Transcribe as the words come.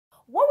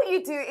What would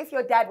you do if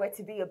your dad were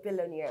to be a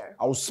billionaire?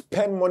 I'll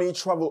spend money,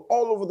 travel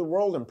all over the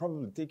world, and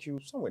probably take you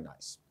somewhere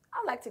nice.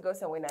 I'd like to go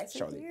somewhere nice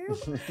Surely.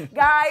 with you.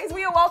 Guys,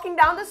 we are walking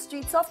down the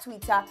streets of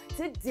Twitter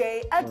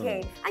today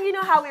again. And you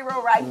know how we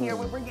roll right here.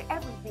 We bring you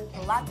everything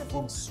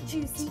palatable,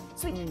 juicy,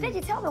 sweet. Did you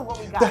tell them what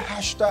we got? The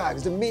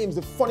hashtags, the memes,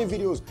 the funny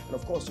videos, and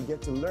of course you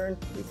get to learn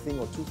a thing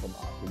or two from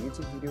our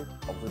creative video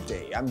of the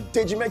day. I'm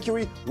Deji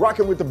Mercury,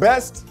 rocking with the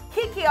best.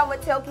 Kiki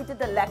Omatoki the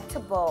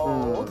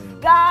delectable.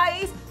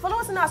 Guys, follow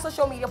us on our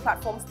social media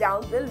platforms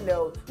down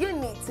below. You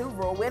need to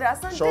roll with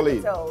us on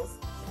digitals.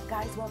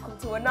 Guys, welcome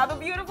to another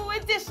beautiful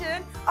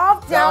edition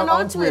of Down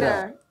on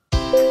Twitter.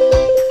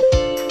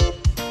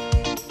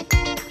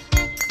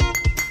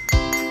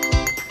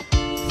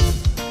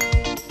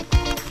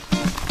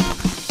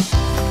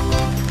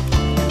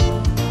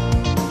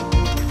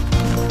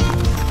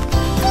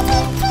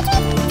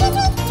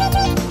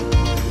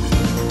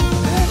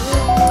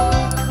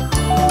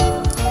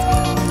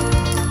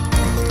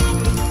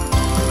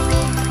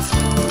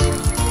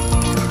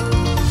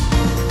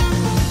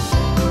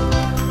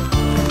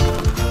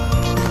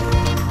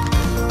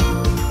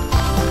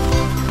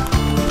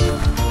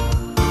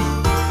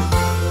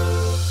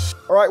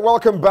 All right,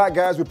 welcome back,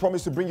 guys. We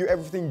promise to bring you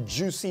everything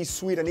juicy,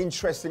 sweet, and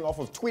interesting off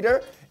of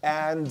Twitter.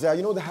 And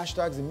you know the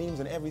hashtags, the memes,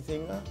 and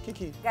everything.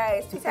 Kiki.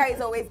 Guys, Twitter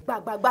is always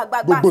bang.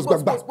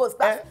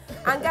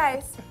 And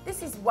guys,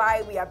 this is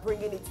why we are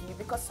bringing it to you,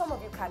 because some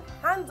of you can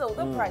handle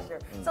the pressure.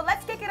 So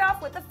let's kick it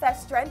off with the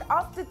first trend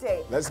of the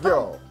day. Let's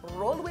go.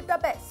 Roll with the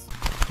best.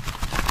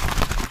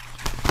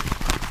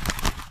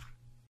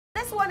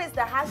 This one is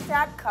the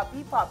hashtag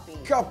Copy Poppy.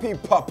 Copy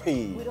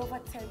Poppy. With over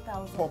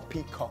 10,000.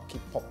 Poppy, cocky,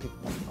 poppy,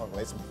 poppy. Oh,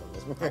 let's move on.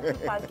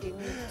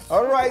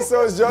 All right,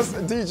 so it's just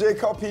DJ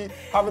Copy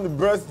having the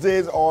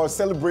birthdays or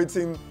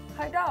celebrating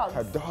her dogs.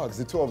 Her dogs,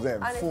 the two of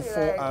them,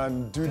 Fufu like,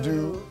 and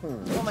Dudu.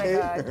 Oh my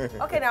God.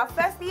 Okay, now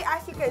firstly,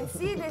 as you can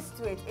see this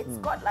tweet, it's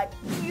got like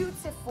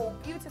beautiful,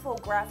 beautiful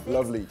graphics.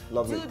 Lovely,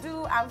 lovely.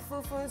 Dudu and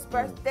Fufu's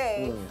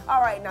birthday. All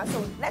right, now,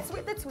 so let's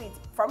read the tweet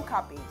from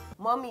Copy.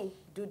 Mommy,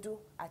 Dudu,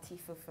 Ati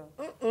Fufu.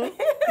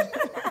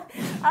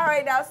 All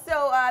right, now,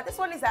 so this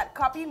one is at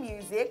Copy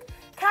Music.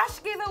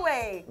 Cash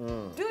giveaway.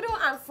 Dudu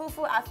and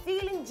Fufu are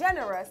feeling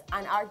generous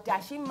and are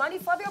dashing money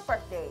for their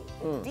birthday.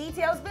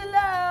 Details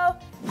below.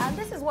 And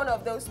this is one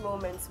of those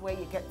moments where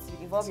you get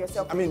to involve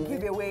yourself in a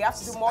giveaway. You have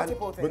to do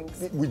multiple things.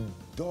 But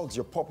with dogs,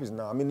 your puppies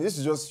now, I mean, this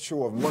is just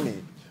show of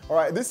money. All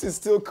right, this is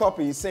still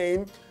Copy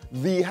saying,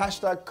 the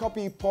hashtag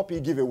Copy Poppy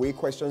giveaway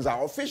questions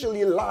are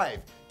officially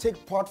live.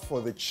 Take part for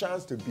the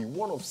chance to be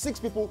one of 6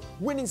 people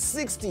winning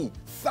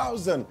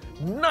 60,000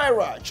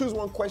 Naira. Choose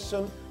one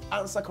question,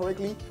 answer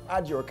correctly,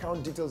 add your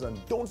account details, and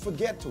don't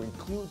forget to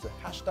include the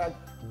hashtag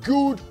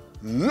good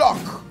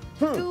luck.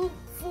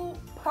 Dufu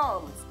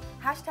Palms.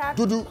 Hashtag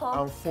Dudu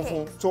Pump and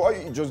Fufu. Cakes. So all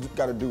you just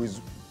gotta do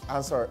is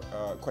answer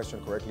a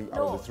question correctly out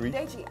of the 3.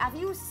 Deji, have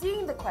you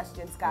seen the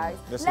questions, guys?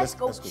 Let's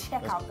go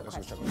check out the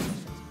questions.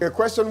 Okay,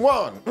 question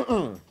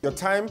 1. Your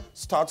time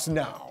starts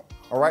now.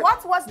 All right.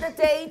 What was the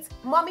date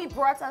Mommy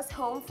brought us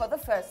home for the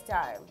first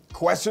time?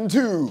 Question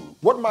 2.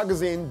 What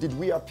magazine did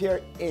we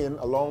appear in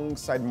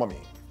alongside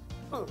Mommy?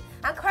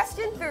 And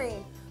question 3.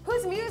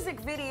 Whose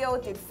music video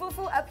did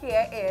Fufu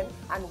appear in,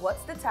 and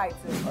what's the title?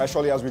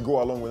 Actually, as we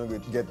go along, we're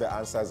going to get the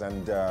answers.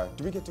 And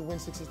do we get to win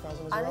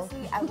 60,000 as well?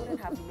 Honestly, I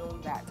wouldn't have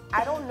known that.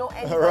 I don't know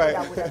anybody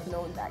that would have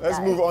known that. Let's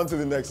move on to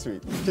the next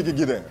tweet. Kiki,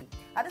 get in.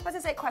 This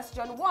person said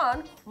question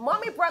 1,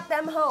 Mommy brought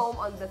them home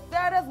on the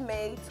 3rd of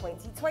May,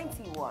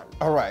 2021.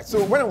 All right,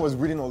 so when I was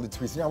reading all the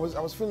tweets, I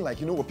was feeling like,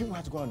 you know what, people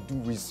had to go and do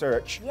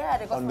research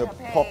on the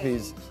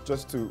puppies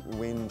just to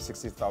win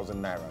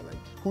 60,000 Naira. Like,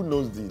 who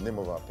knows the name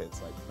of our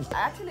pets? Like,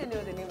 I actually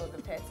know the name of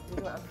the pets.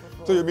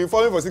 So you've been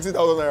falling for 60,000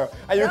 Naira,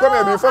 and you come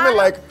here and be falling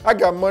like, I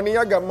got money,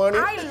 I got money.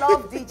 I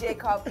love DJ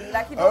Copy,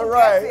 like you don't All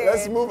right, get it.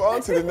 Let's move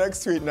on to the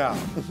next tweet now.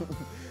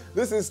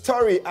 This is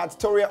Tori at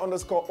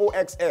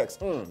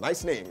Toria_OXX.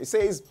 Nice name. It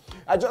says,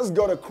 I just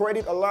got a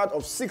credit alert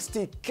of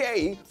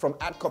 60K from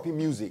 @Copy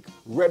Music.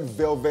 Red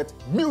Velvet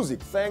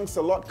Music. Thanks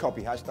a lot,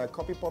 Copy. Hashtag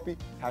Copy Poppy.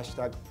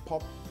 Hashtag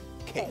Pop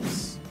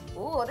Cakes.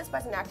 Oh, this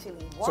person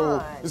actually won.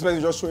 So this person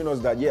is just showing us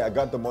that, yeah, I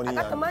got the money. I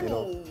got the money. You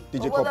know,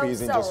 DJ Copy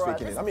isn't just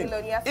faking it. I mean,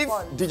 if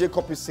DJ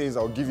Copy says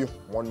I'll give you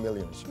 1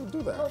 million, she'll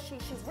do that. No,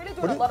 she's really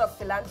doing a lot of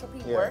philanthropy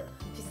work.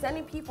 She's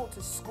sending people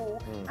to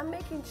school and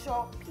making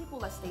sure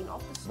people are staying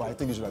off the street. But I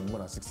think you should have more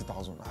than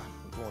 60,000.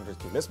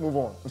 200K. Let's move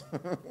on.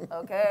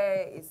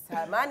 Okay, it's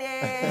her money.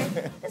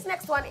 This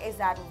next one is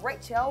at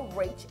Rachel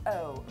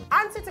O.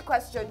 Answer to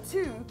question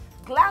 2,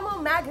 Glamour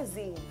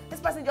Magazine.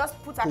 This person just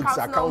put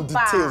account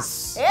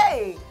details.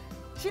 Hey!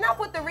 She now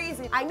put the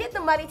reason, I need the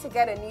money to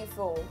get a new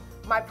phone.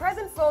 My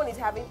present phone is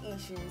having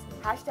issues.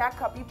 Hashtag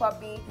Copy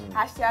Poppy,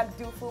 hashtag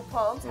Dufu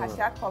Pumps,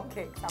 hashtag Pump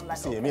Cakes. I'm like,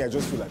 see, me, I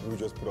just feel like people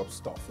just put up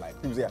stuff. Like,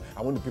 people say,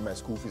 I want to pay my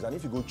school fees. And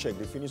if you go check,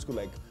 they finished school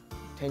like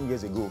 10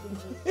 years ago.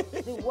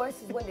 The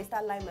worst is when they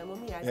start lying, my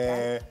mommy has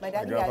died, my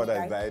daddy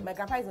has died, my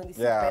grandpa is on the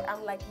sick bed.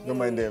 I'm like, don't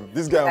mind them.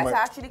 This guy on my,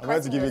 I'm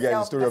going to give you guys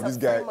the story of this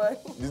guy.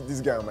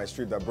 This guy on my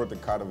street that brought the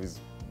card of his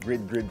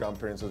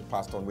great-great-grandparents was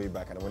passed on way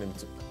back, and I want him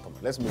to... Come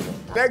on, let's move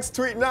on. Next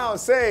tweet now,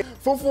 say,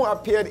 Fufu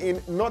appeared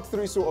in Not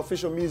 3 So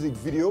official music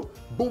video.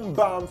 Boom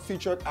Bam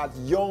featured at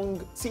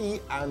Young T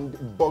and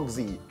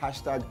Bugsy.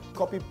 Hashtag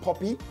copy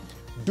poppy.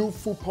 Do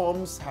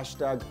Fupoms.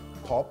 Hashtag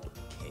pop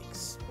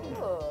cakes.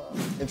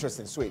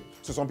 Interesting, sweet.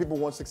 So some people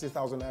want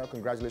 60,000 naira.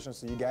 Congratulations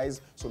to you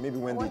guys. So maybe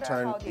when they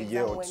turn a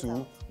year or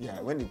two,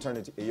 when they turn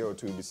it a year or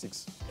two, it'll be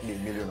 6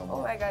 million or more.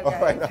 Oh my God, all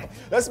guys. right, now,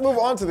 let's move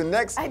on to the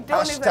next I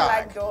don't hashtag. even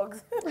like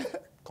dogs.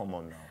 Come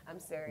on now. I'm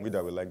serious. We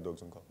that we like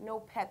dogs, uncle. No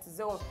pet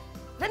zone.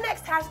 The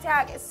next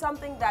hashtag is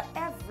something that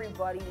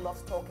everybody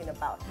loves talking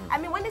about. I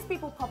mean, when these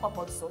people pop up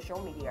on social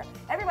media,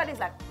 everybody's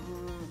like,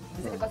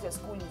 is it because your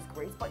school is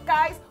great? But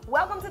guys,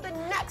 welcome to the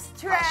next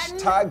trend.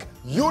 Hashtag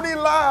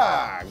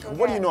Unilag.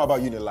 What do you know about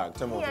Unilag?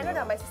 Tell me what I you know know.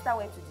 that my sister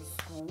went to this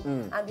school,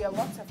 and there are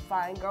lots of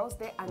fine girls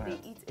there, and they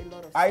eat a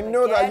lot of I spaghetti.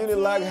 know that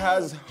Unilag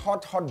has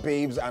hot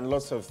babes and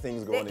lots of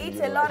things going on. They in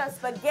eat Unilag. a lot of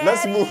spaghetti.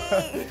 Let's move.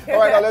 All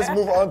right, now let's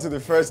move on to the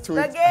first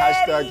tweet.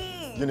 Spaghetti.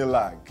 Hashtag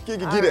Unilag.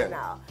 Kiki, All get right, it.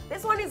 now.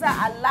 This one is a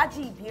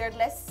Alaji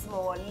beardless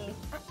smally.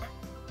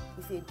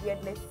 It's a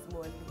beardless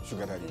smally.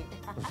 Sugar daddy.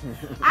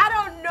 I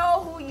don't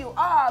know who you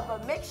are,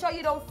 but make sure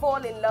you don't fall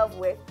in love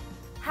with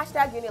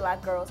hashtag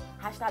Unilag girls,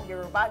 hashtag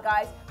Yoruba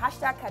guys,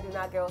 hashtag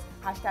Kaduna girls,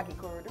 hashtag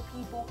Ikorodu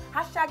people,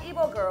 hashtag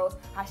Igbo girls,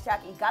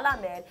 hashtag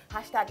Igala men,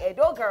 hashtag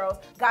Edo girls,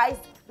 guys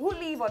who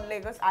live on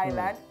Lagos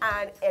Island,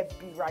 and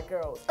Ebira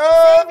girls.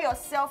 Save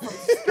yourself from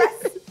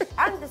stress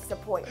and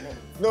disappointment.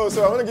 No,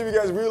 so I want to give you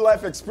guys real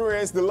life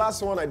experience. The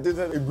last one I did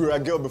a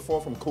Ibira girl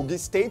before from Kogi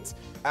State,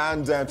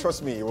 and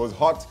trust me, it was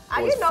hot.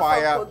 Are it was you not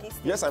fire. from Kogi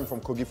State? Yes, I'm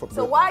from Kogi.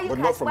 So why are you but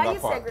not from why that are you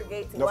part.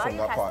 segregating? Not Why from are you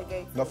that part.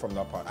 castigating? Not from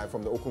that part. I'm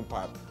from the Okun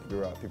part.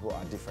 Ibira people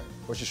are different.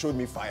 But she showed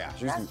me fire.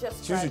 She used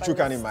That's to just chook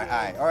hand in my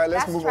eye. All right,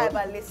 let's move on.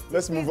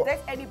 Let's move on.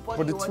 Anybody But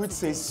the you want tweet to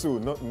says date. so,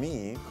 not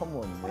me. Come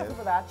on, What are man.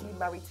 people that are actually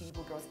married to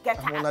Igbo girls?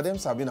 Get One out. of them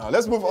sabi now.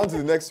 Let's move on to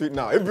the next tweet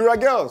now. Ibira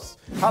girls,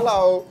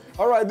 hello.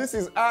 All right, this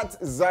is at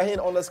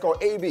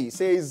Zahin_AB.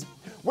 Says,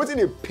 what did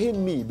it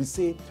pain me? Be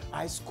say,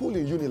 I school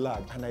in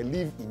Unilag and I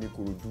live in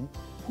Ikorodu.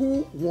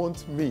 Who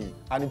wants me?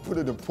 And he put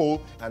it in a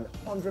poll, and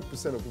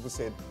 100% of people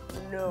said,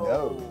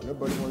 no,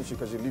 nobody wants you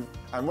because you live.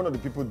 And one of the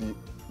people the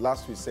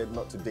last week said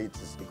not to date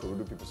is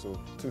Ikorodu people. So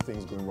 2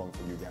 things going wrong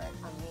for you guys.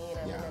 I mean.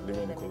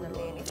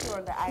 If you're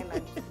on the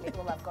island, it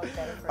will have gone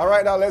better for All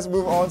right, now let's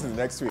move on to the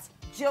next tweet.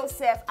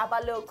 Joseph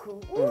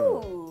Abaloku.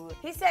 Ooh.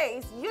 He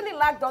says,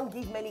 Unilag don't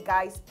give many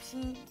guys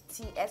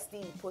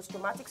PTSD,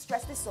 post-traumatic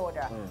stress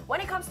disorder.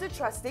 When it comes to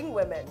trusting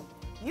women,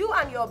 you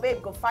and your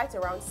babe go fight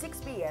around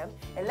 6 p.m.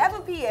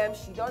 11 p.m.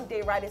 she don't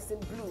date Radisson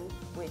Blue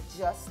with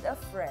just a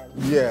friend.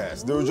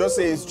 Yes, they will just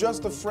say it's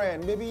just a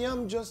friend. Maybe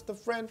I'm just a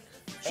friend,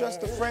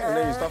 just a friend. And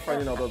then you start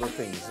finding out other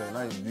things. So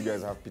now you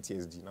guys have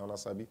PTSD. Now,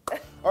 Nasabi.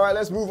 All right,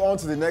 let's move on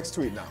to the next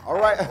tweet now. All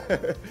right.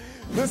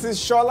 This is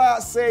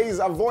Shola says,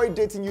 avoid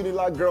dating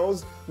Unilag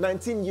girls,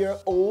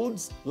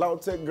 19-year-olds,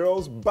 Lautech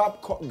girls,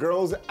 Babcock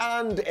girls,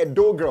 and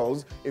Edo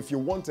girls if you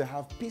want to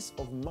have peace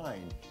of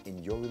mind in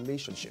your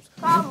relationships.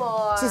 Come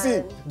on.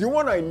 See, the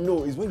one I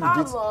know is when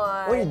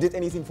you date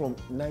anything from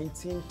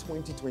 19,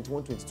 20,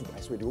 21, 22, I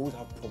swear they always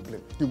have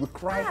problems. They will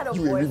cry I had a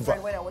you a river.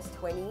 boyfriend when I was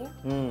 20.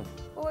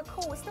 We were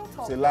cool, we still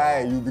talk. It's a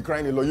lie, you'll be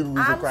crying a lot, you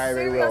will cry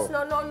very well.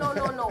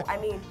 No. I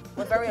mean,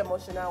 we're very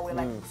emotional, we're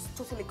like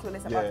totally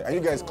clueless about Yeah, and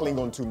you guys cling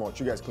on too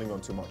much.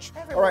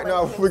 Everyone All right,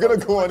 now we're going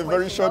to go on a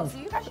very short...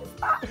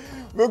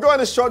 We'll go on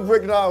a short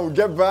break now. We'll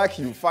get back.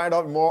 You'll find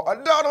out more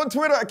on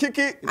Twitter.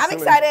 Kiki. I'm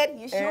excited.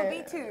 You should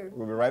be too.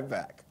 We'll be right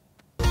back.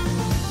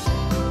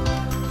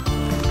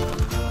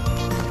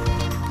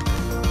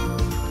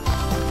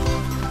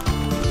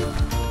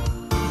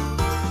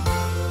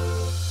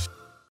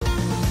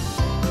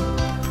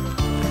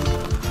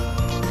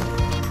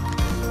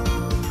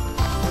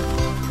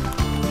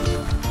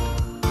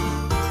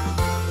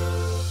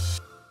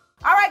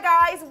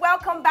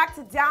 Welcome back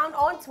to Down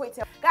on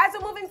Twitter. Guys,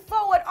 we're moving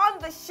forward on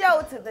the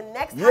show to the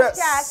next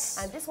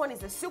hashtag. And this one is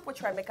the super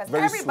trend because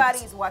everybody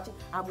is watching.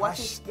 I'm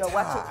watching, you're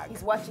watching,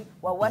 he's watching,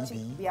 we're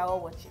watching, we are all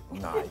watching.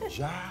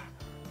 Naija.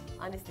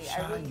 Honestly,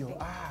 I really think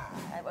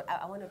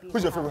I want to be.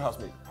 Who's your favorite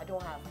housemate? I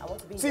don't have. I want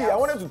to be. See, I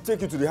wanted to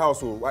take you to the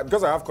house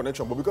because I have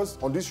connection, but because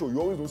on this show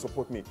you always don't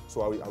support me, so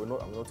I will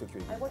not take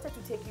you again. I wanted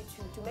to take you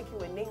to make you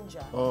a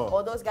ninja,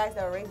 or those guys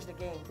that arrange the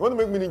game. You want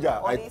to make me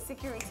ninja? Or the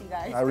security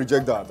guys. I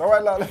reject that. All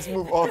right, now let's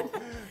move on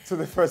to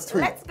the first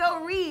tweet. Let's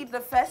go read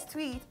the first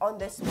tweet on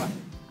this one.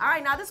 All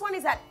right, now this one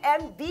is at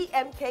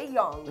MBMK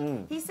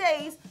Young. He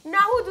says, now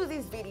who do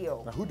this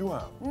video? Now who do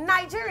I?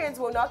 Nigerians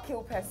will not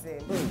kill person.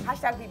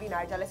 Hashtag BB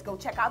Niger. Let's go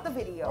check out the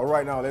video. All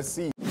right, now let's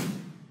see.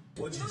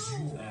 What did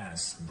you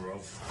ask, bro?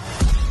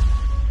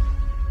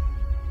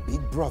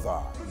 Big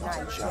Brother.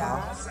 Niger.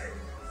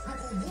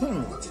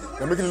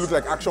 They're making it look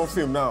like action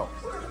film now.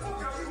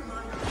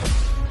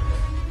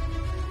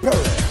 Perry,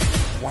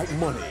 White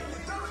Money.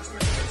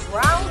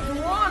 Round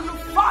 1,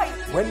 fight.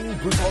 When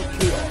brutal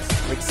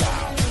chaos breaks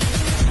out.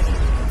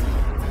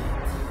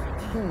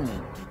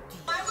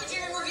 Why would you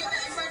remove your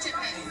belt in front of me?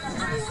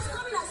 I was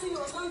coming as you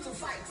was going to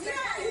fight.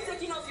 Yeah, you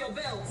taking off your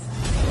belt.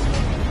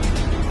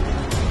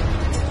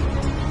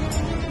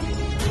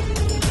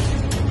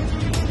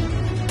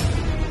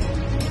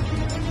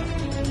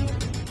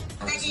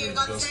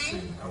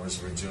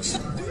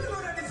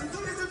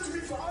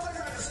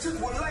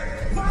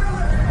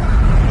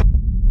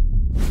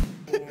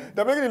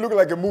 They're making it look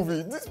like a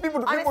movie. These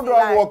people Honestly,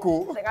 don't work.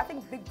 Oh. Like, I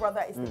think Big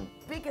Brother is the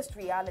biggest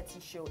reality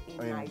show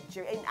in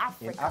Nigeria, in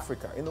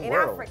Africa. In the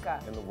world.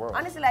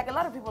 Honestly, like a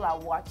lot of people are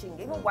watching.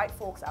 Even white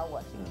folks are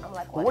watching. I'm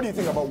like, but what do you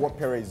think about what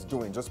Perez is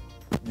doing? Just,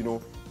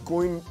 being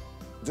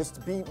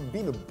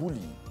a bully,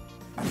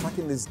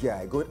 attacking this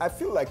guy. I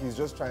feel like he's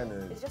just trying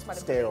to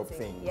stir up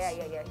things.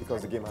 Yeah.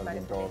 Because the game has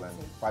been dull.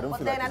 But I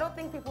don't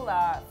think people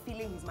are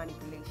feeling his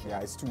manipulation.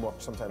 Yeah, it's too much.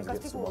 Sometimes because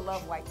it gets people too much.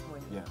 love white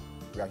money. Yeah.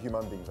 We are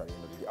human beings at the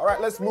end of the day. All right,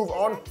 let's move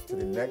on to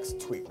the next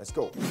tweet. Let's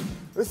go.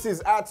 This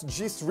is at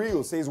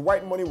GistReal. Says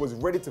white money was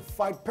ready to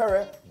fight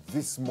Pere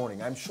this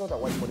morning. I'm sure that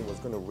white money was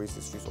going to race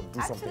the streets or do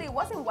something. Actually, it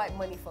wasn't white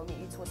money for me.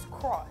 It was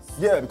Cross.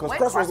 Yeah, because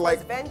Cross was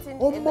like,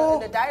 venting in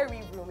the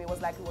diary room. It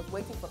was like he was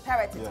waiting for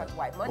Pere to touch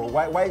white money.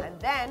 But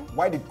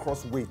why did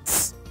Cross wait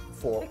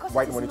for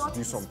white money to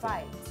do something?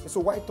 It's a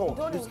white talk.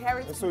 You don't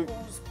inherit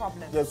people's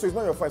problems. Yeah, so it's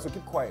not your fight, so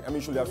keep quiet. I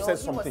mean, should have said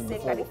something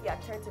before. He was saying that if he had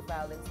turned to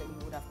violence, then he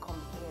would have come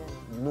in.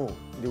 No,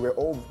 they were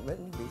all.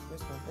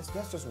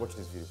 Let's just watch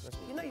this video.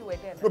 You know you were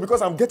there. No,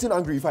 because I'm getting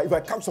angry. If I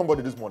catch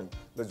somebody this morning,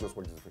 let's just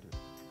watch this video.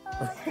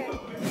 Okay.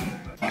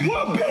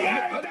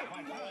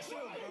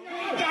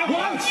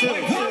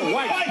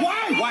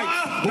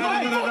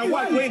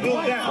 White, we ain't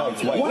doing that.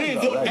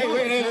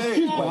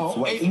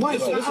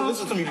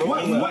 Listen to me, bro.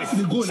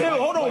 Chill,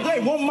 hold on,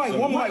 Dave. One mic.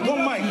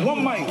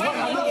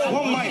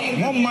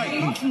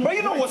 Bro,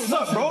 you know what's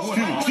up, bro?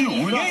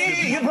 You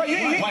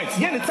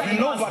ain't attacking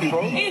nobody,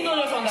 bro. He don't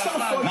just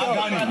understand.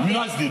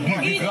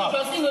 He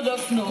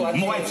just know. White,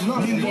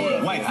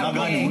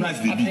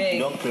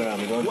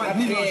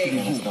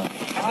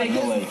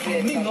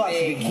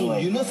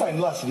 you know something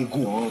know actually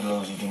good.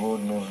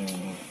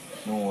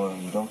 Don't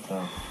worry,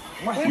 doctor.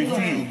 Why we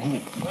feel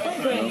good?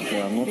 Doctor,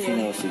 I'm nothing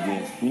else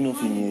again. Me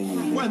nothing near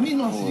you. Why me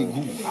not feel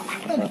good?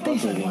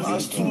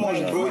 That's too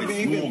much, bro.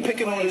 You been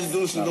picking on this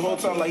dude the whole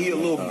time like he a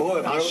little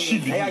boy, bro.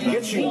 Hey, I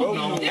get you,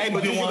 bro. Hey,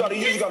 but you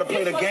gotta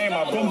play the game.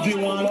 I don't do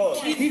one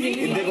love.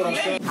 You dig what I'm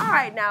saying? All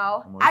right,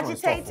 now,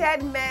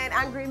 agitated men,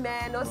 angry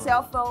men, no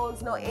cell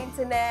phones, no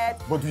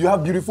internet. But do you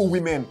have beautiful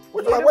women?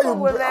 Beautiful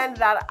women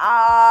that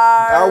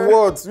are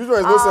what? Which one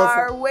is no cell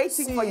phone?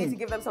 waiting for you to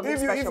give them something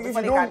special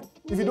before they can.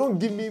 If you don't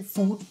give me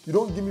food, you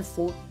don't give me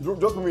phone, you don't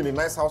just put me in a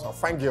nice house and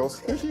find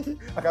girls. I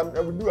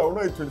will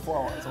not eat 24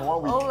 hours in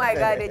 1 week. Oh my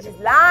God, they're just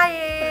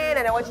lying,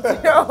 and I want you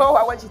to know.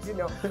 I want you to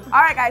know.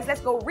 All right, guys,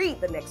 let's go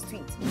read the next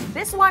tweet.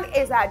 This one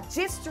is at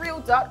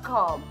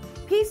gistreal.com.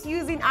 Peace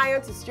using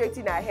iron to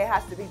straighten our hair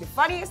has to be the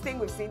funniest thing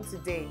we've seen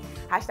today.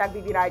 Hashtag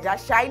Bibi Naija,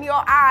 shine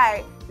your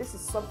eye. This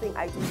is something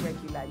I do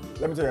regularly.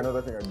 Let me tell you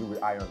another thing I do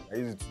with iron. I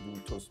use it to do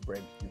toast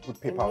bread. You put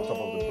paper on top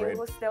of the bread,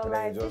 and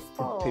then you just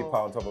put paper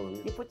on top of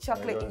it. You put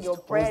chocolate in your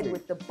bread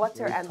with the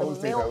butter and the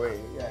milk. Away.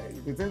 Yeah,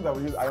 the things that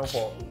we use iron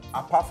for,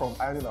 apart from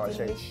ironing our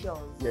shirt.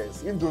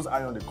 Yes, if those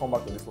iron, they come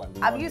back to this land.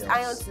 I've used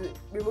iron to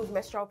remove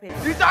menstrual pain.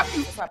 So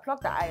I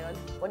plugged the iron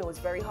when it was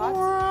very hot.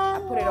 I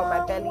put it on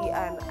my belly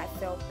and I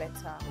felt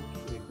better.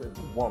 The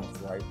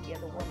warmth, right? Yeah,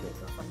 the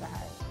warmth from the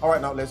iron. All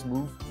right, now let's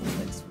move to the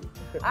next week.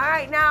 All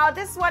right, now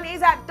this one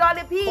is at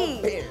Dolly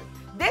P.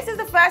 This is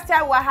the first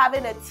time we're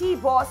having a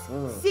T-Boss,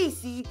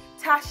 Cece,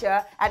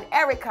 Tasha, and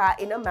Erica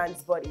in a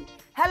man's body.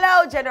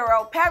 Hello,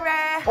 General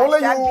Pere. Only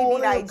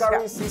you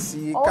carry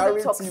Cece,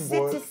 carry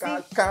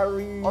T-Boss,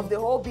 carry of the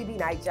whole Bibi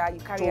Naija. You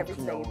carry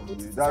everything that you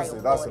put. That's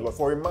a lot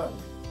for a man.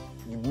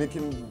 You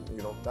making,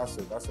 that's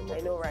a lot.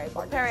 I know, right?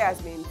 But Pere has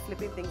been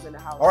flipping things in the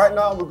house. All right,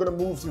 now we're gonna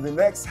move to the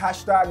next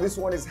hashtag. This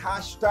one is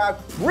hashtag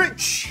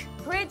preach.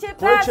 Preach it,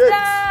 Pastor.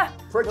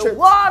 Preach the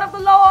word of the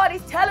Lord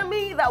is telling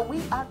me that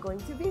we are going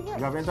to be rich.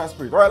 You have entered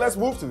spirit. All right, let's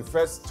move to the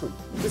first tweet.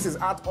 This is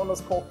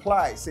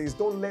 @_Ply. Says,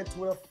 don't let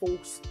Twitter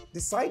folks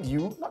decide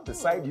you. Not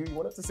decide you. You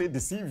wanted to say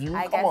deceive you.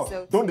 Come on.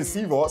 So don't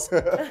deceive us.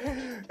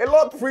 A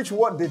lot preach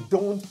what they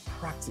don't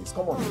practice.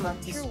 Come on,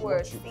 practice true what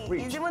words. you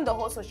preach. It's even the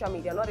whole social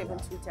media, not even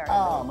Twitter.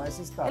 My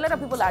sister. A lot of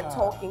people are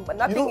talking, but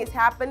nothing is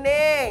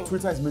happening.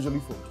 Twitter is majorly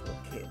for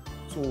kids.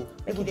 So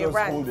people just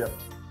hold their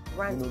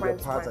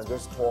part and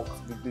just talk.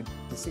 They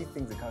say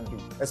things they can't do.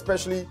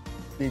 Especially,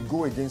 they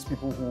go against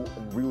people who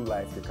in real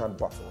life they can't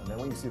battle. And then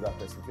when you see that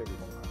person, you feel they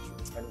don't catch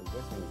you. Anyway,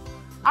 let's move.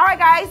 All right,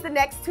 guys, the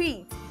next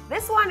tweet.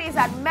 This one is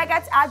at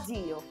Megat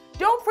Adil.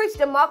 Don't preach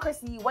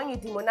democracy when you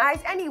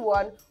demonize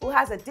anyone who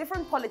has a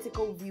different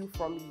political view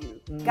from you.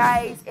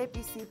 Guys,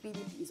 APC,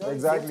 PDP is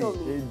always exactly.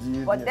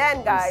 But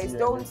then, guys,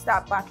 don't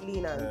start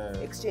battling and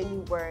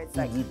exchanging words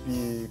like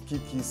PDP,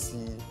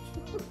 PPC.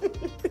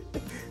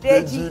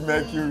 DG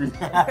Mercury.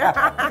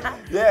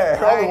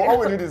 Yeah, all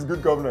we need is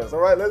good governance.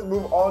 All right, let's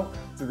move on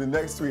to the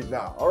next tweet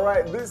now. All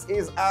right, this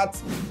is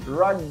at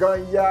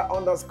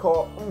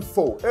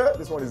Raganya_info.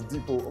 This one is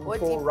Deepo.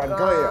 Info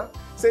Raganya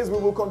says we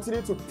will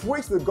continue to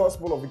preach the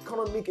gospel of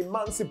economic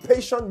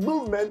emancipation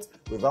movement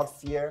without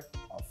fear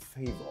or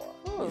favor.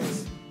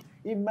 Yes.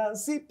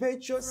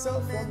 Emancipate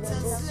yourself from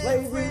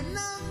slavery.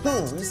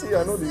 You see,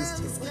 I know these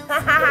two.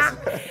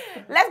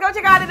 Let's go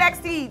check out the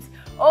next tweet.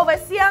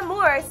 Overseer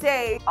Moore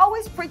says,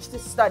 always preach to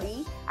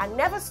study and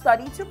never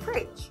study to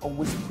preach.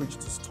 Always preach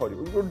to study.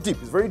 You're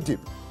deep. It's very deep.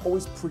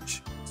 Always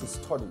preach to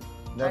study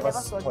Never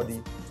studied.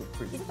 study to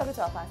preach. Is it talking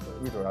to our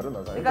pastors? Wait, I don't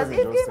know. Because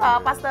if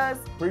our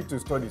pastors, preach to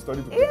study to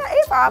preach.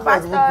 if our You guys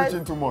even pastors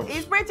preaching too much.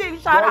 is preaching,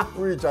 shut Just up.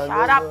 preach and Shut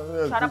then, up.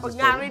 yeah, Shut up. preach to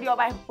Yeah, study. read your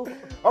Bible.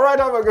 All right,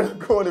 now we're going to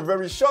go on a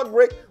very short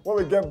break. When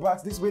we get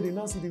back, this way they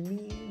now see the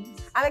memes.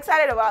 I'm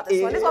excited about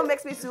this one. This one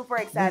makes me super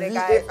excited,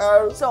 VAR.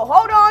 guys. So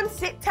hold on,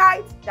 sit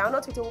tight.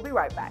 Download Twitter. We'll be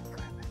right back.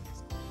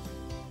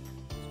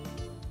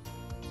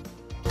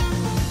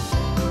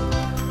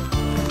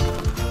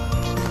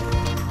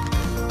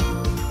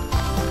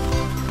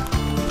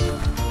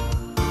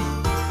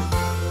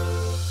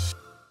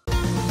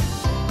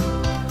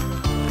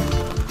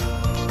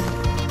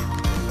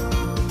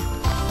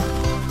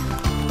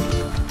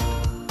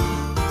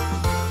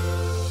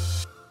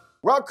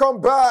 Welcome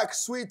back,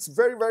 sweet,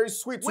 very, very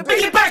sweet. We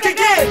bring it back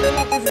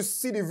again. If you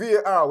see the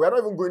VAR, we are not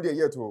even going there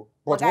yet, too.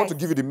 But Okay. I want to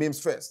give you the memes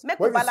first. Make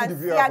when we you see the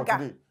balance VAR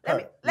for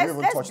today, Let's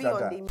be on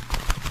guy. the.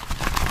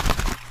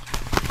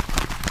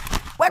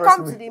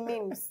 Welcome to the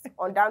memes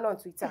on down on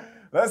Twitter.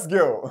 Let's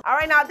go. All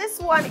right, now this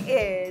one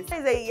is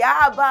a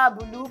Yaba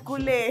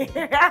Bulukule.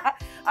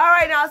 All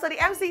right, now so the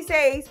MC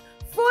says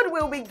food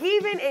will be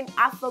given in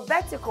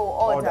alphabetical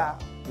order.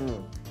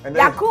 And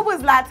then, Yakubu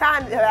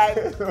Zlatan,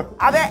 like,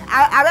 I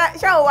bet,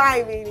 show why,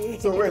 really.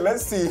 so wait,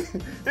 let's see.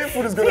 If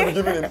food is going to be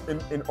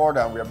given in order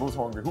and we are both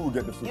hungry, who will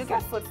get the food You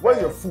first? get food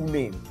What's your first. full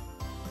name?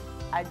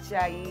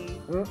 Ajayi,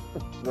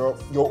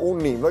 Your own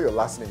name, not your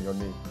last name, your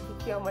name.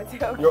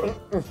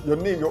 Kikiomote. Your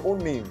name, your own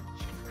name.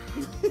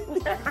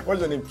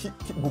 What's your name?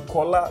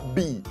 Bukola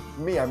B.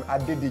 Me, I'm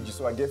Adedeji,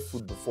 so I get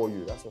food before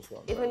you. That's what's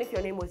wrong. Even if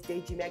your name was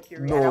Deji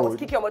Mercury No. and I was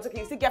Kikiomote,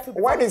 you still get food.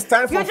 When before it's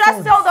time me. for You just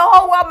food. told the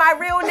whole world my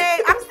real name.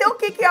 I'm still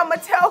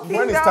Kikiomote.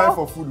 When it's time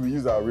for food, we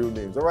use our real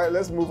names. All right,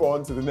 let's move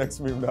on to the next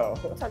meme now.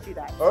 Don't do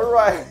that. All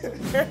right.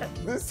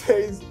 This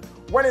says,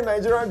 when a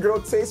Nigerian girl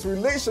takes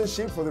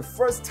relationship for the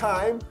first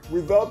time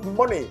without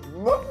money.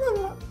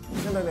 No.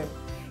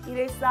 It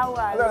is sour.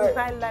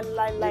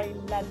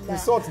 The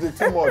salt is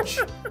too much.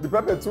 The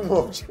pepper too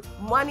much.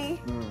 Money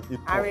It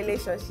and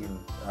relationship.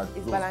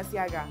 It's those-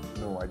 Balenciaga.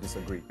 No, I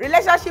disagree.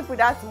 Relationship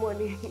without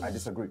money. I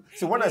disagree.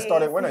 So when I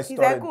Yes, he's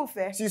a good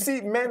fair. so you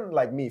see, men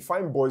like me,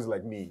 fine boys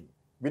like me,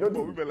 we don't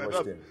do women like rush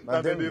that. them. That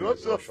And then they we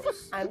rush rush us.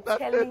 us. I'm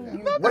telling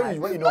you.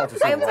 When you know how to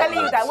say I'm it, telling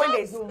you that when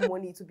there's no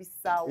money to be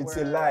sour. it's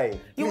a lie.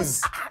 You,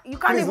 Please, you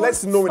can't please even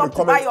let's know in the stop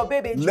to buy comment. your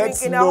baby drink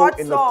Let's in a know hot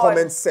in the sun.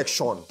 comment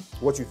section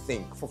what you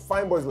think. For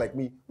fine boys like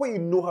me, when you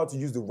know how to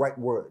use the right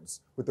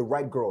words with the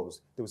right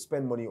girls, they will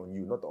spend money on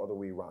you, not the other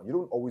way around. You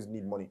don't always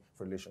need money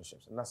for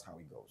relationships, and that's how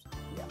it goes.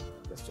 Yeah,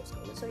 let's just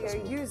go. So let's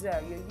you're a move.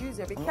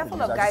 user. Be not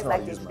careful a of user, I guys just know how like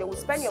to this. use my They will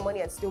words. spend your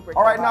money and still break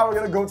All right, your now heart. we're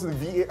gonna go to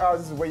the VAR.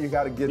 This is where you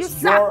gotta get You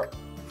your suck.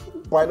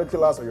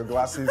 binoculars or your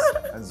glasses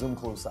and zoom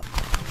closer.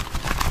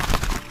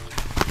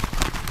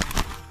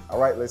 All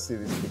right, let's see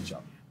this picture.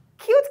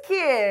 Cute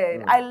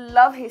kid. I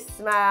love his Let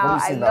smile. me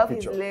see I that love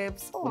his picture.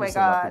 lips. Oh Let me my see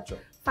that God. picture.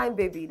 Fine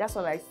baby. That's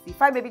all I see.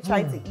 Fine baby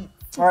trying to eat.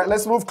 All right,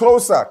 let's move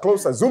closer.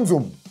 Zoom,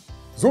 zoom.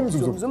 Zoom, zoom,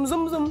 zoom. Zoom,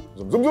 zoom, zoom.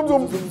 Zoom, zoom, zoom,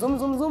 zoom. Zoom, zoom,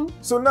 zoom, zoom.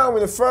 So now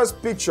in the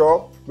first picture,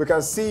 we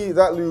can see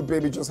that little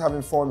baby just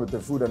having fun with the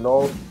food and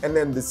all. And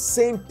then the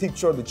same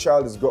picture the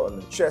child has got on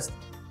the chest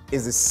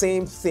is the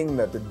same thing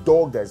that the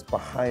dog that is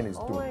behind is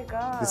doing. Oh my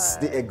God. This is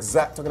the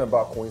exact, talking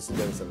about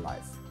coincidence in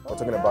life. We're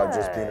talking about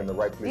just being in the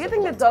right place. Do you at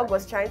think the right dog time.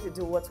 was trying to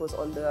do what was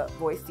on the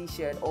boys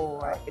t-shirt,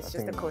 or I it's just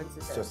think a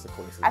coincidence? It's just a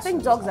coincidence. I think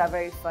It's dogs just are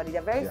very funny.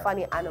 They're very Yeah.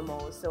 funny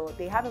animals, so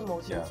they have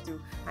emotions Yeah. too.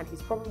 And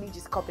he's probably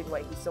just copying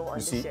what he saw on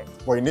You the see, shirt.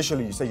 but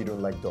initially you said you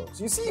don't like dogs.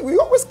 You see, we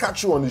always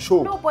catch you on the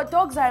show. No, but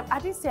dogs are. I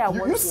didn't say I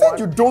want you said one.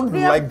 you don't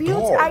They are like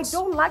beautiful. I dogs.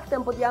 don't like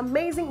them, but they're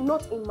amazing.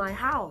 Not in my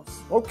house.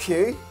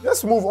 Okay,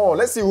 let's move on.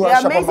 Let's see who They're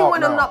has sharp amazing mouth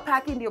when now. I'm not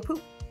packing their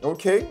poop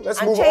Okay, let's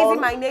and move chasing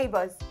on my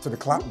neighbors. to the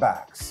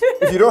clapbacks.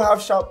 If you don't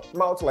have sharp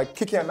mouth like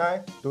Kiki and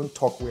I, don't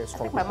talk where I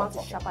strong think my people mouth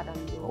is come from. sharper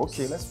than yours.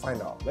 Okay, let's find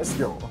out. Let's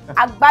go.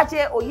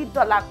 Agbaje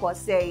Oyidolapo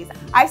says,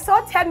 I saw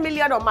 10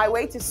 million on my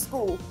way to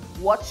school.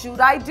 What should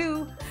I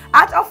do?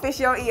 At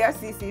official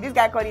EFCC. This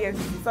guy called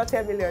EFCC saw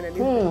 10 million and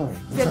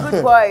he's a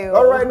good boy.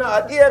 All right, now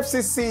at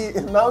EFCC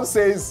it now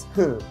says,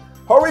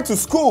 hurry to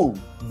school.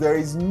 There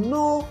is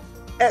no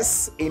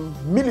S in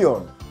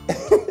million.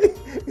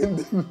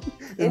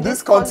 in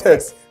this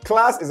context,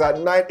 class is at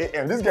 9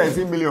 a.m. This guy is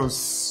in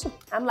millions.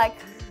 I'm like,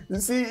 You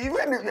see,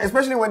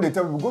 especially when they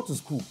tell people go to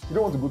school, you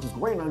don't want to go to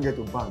school. When you now get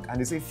to bank and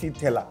they say feed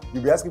teller,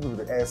 you'll be asking people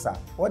the answer.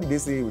 What did they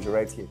say we should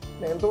write here?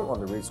 Man, don't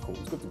underrate school.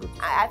 It's good to go to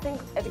school. I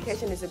think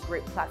education is a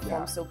great platform,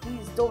 Yeah. so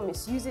please don't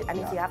misuse it. And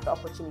if Yeah. you have the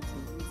opportunity,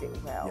 use it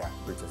well. Yeah,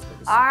 great.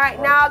 All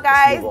right, now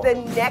guys, let's the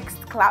move on.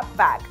 next clap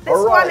back. This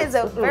All one right. is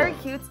a very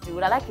cute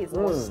dude. I like his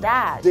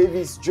mustache.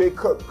 Davis J.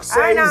 Cook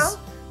I know. says,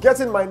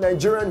 getting my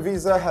Nigerian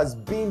visa has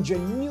been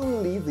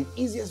genuinely the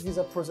easiest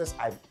visa process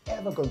I've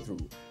ever gone through.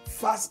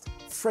 Fast,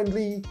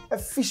 friendly,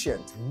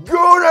 efficient.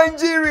 Go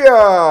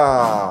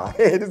Nigeria!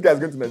 Hey, this guy's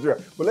going to Nigeria.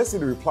 But let's see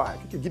the reply.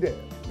 Get it.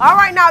 All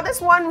right, now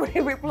this one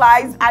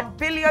replies at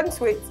Billion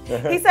Tweets.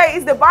 He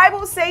says, the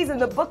Bible says in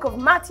the book of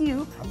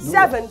Matthew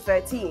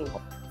 7:13,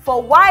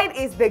 for wide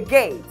is the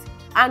gate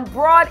and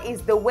broad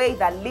is the way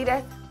that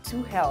leadeth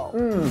to hell.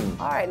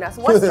 All right, now,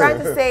 so what's trying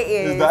to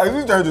say is...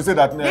 He's trying to say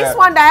that... this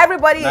one that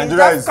everybody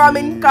Nigeria is just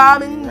coming.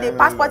 The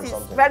passport is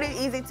something. very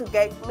easy to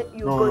get.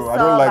 You No, go no,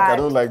 I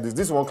don't like this.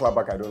 This one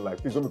clapback I don't like.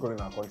 Please don't be calling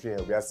our country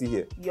here. We are still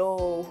here.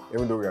 Yo.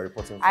 Even though we are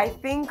reporting. I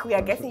think we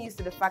are getting used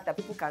to the fact that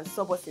people can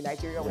sub us in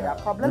Nigeria without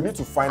problems. We need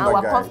to find and that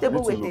we're guy.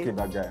 comfortable We need to with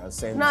locate it. that guy and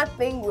send.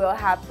 Nothing will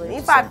happen.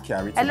 In Send fact,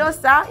 Kyari to hello, me.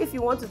 sir. If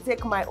you want to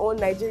take my own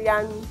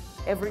Nigerian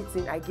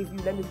everything I give you,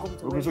 let me come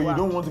to where Okay, so you you are.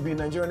 don't want to be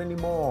Nigerian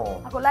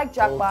anymore. I go like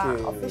Jackpot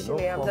Okay,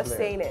 officially. no I'm just problem.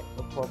 saying it.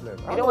 No problem.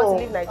 You don't want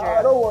to leave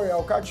Nigeria. Don't worry,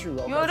 I'll catch you. You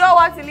don't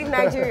want to leave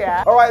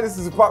Nigeria. All right, this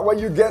is the part where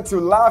you get to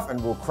laugh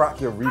and we'll crack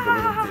your rib a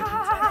little bit.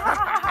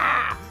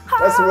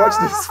 Let's watch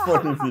this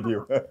funny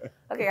video.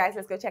 Okay, guys,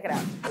 let's go check it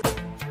out.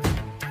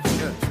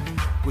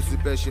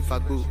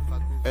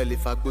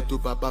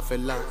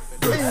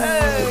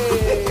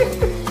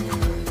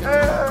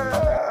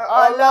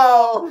 Oh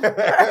no!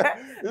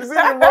 You see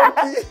the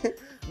monkey?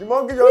 The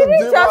monkey just Did he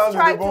did just one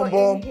try with the to bum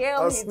bum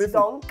inhale and his sniff it.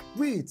 dunk?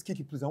 Wait,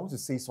 Kiki, please, I want to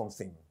say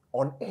something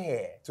on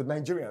air to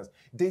Nigerians.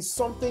 There's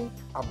something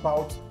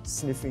about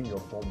sniffing your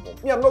bum bum.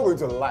 Me, I'm not going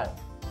to lie.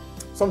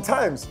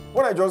 Sometimes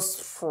when I just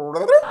you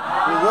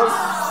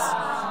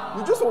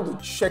just want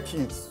to check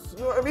it.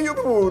 I mean, you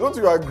people, don't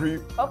you agree?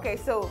 Okay,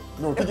 so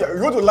No, Kiki,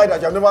 you want to lie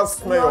that you've never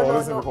smelled or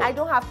listened before. I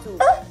don't have to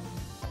want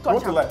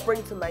touch to lie? and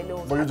bring to my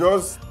nose. But you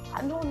just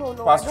No,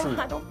 pass I don't,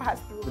 through. I don't pass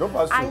through. You don't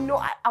pass I through?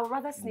 know, I would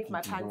rather sniff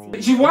my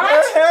panties.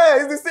 Hey,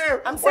 it's the same.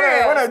 I'm When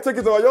I serious. take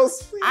it out, I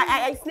just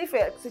I sniff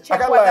it to I check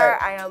can't whether lie.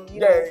 I am,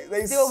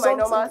 there's still my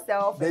normal something-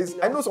 self. there's-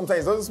 and, I know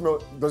sometimes it doesn't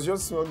smell. Does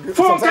yours smell good? Are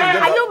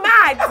Sometimes, you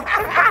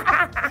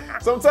mad?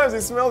 sometimes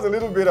it smells a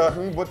little bit,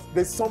 but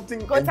there's something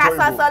Go enjoyable.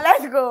 Tasasa,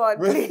 let's go on,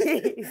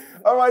 please.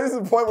 All right, this is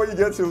the point where you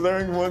get to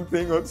learn one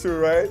thing or two,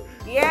 right?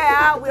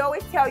 Yeah, we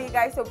always tell you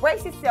guys, so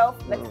brace yourself.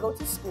 Let's go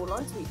to school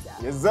on Twitter.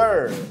 Yes,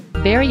 sir.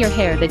 Bury your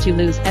hair that you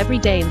lose every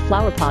day in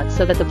flower pots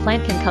so that the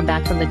plant can come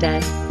back from the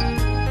dead.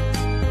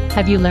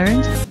 Have you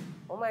learned?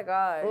 Oh my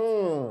God.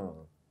 Mm,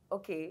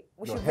 Okay,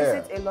 we Your should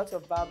hair. visit a lot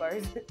of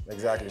barbers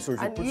exactly. So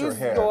if you and put use your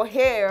hair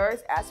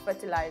hairs as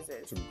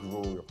fertilizers. to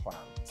grow your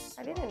plants.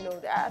 I didn't know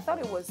that. I thought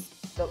it was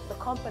the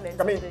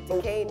components I mean, of the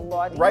decaying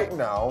body. right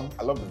now,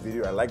 I love the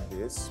video. I like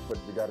this, but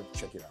we gotta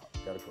check it out. We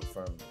gotta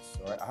confirm this.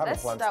 All right, I have Let's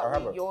a plant. start I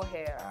have with a, your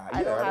hair. yeah,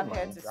 I don't I have don't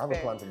hair mind. to I have a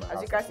spare. plant in my As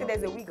house, you can it's see, not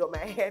there's a really- wig on my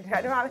head.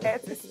 I don't have hair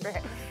to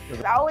spare.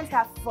 I always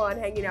have fun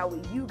hanging out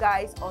with you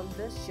guys on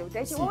this show.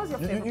 Daisy, what was your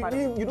favorite part?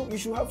 you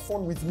should have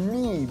fun with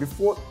me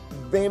before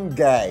them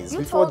guys. You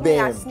before told me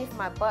I them. sniff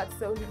my butt,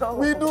 so no.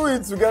 We do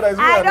it together. It's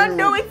me I and don't you.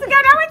 do it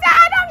together with you.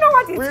 I don't know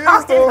what We he's used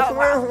talking to-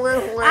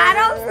 about. I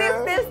don't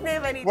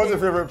sniff anything. What's your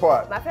favorite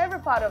part? My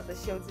favorite part of the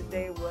show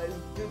today was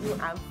Dudu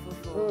and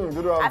Fufu.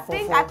 Dudu and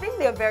I think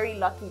they're very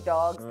lucky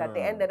dogs that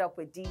they ended up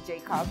with DJ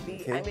Coffee.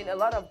 Okay. I mean, a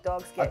lot of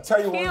dogs I'll get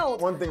tell you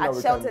killed one thing that at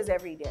we shelters can,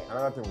 every day.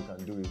 Another thing we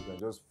can do is we can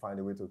just find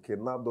a way to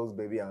kidnap those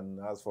baby and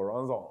ask for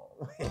ransom.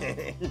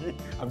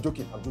 I'm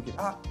joking. I'm joking.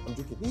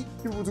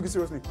 People took it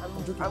seriously.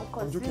 I'm joking. I'm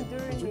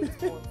considering it,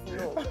 but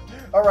no.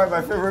 All right,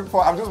 my favorite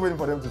part. I'm just waiting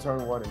for them to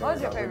turn one. What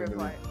was your favorite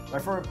part? My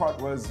favorite part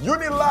was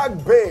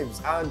Unilag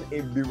Babes and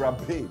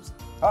Ibira Babes.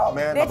 Oh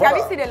man. my Have you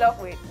brother- seen a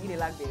lot with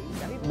Unilag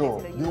Babes? Have you No,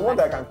 been to the one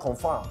that I can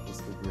confirm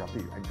is Ibira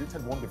Babe. I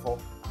dated one before.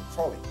 I'm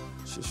sorry.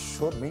 She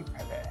showed me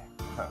pepper.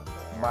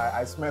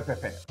 I smell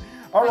pepper.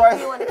 All What right.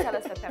 do you want to tell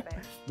us for Pepe?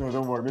 No,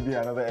 don't worry. Maybe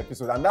another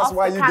episode, and that's Off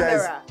why the you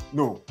camera. guys.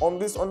 No, on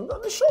the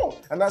show,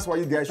 and that's why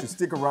you guys should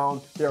stick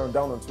around here on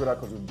Down on Twitter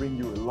because we bring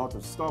you a lot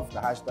of stuff.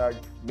 The hashtag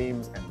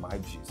memes and my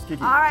gist.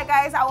 Kiki. All right,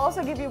 guys, I'll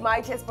also give you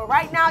my gist, but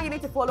right now you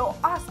need to follow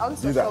us on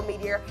Do social that.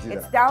 media. Do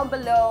It's that. down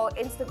below,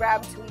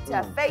 Instagram,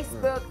 Twitter,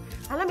 Facebook.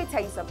 And let me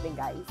tell you something,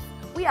 guys.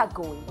 We are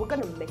going. We're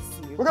going to miss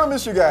you. We're gonna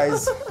miss you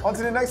guys.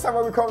 Until the next time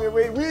when we come your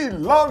way, we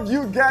love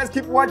you guys.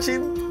 Keep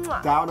watching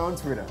Down on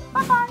Twitter.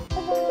 Bye-bye.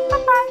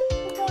 Bye-bye.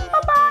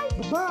 Bye-bye.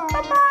 Bye.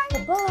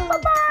 Bye-bye.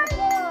 Bye-bye.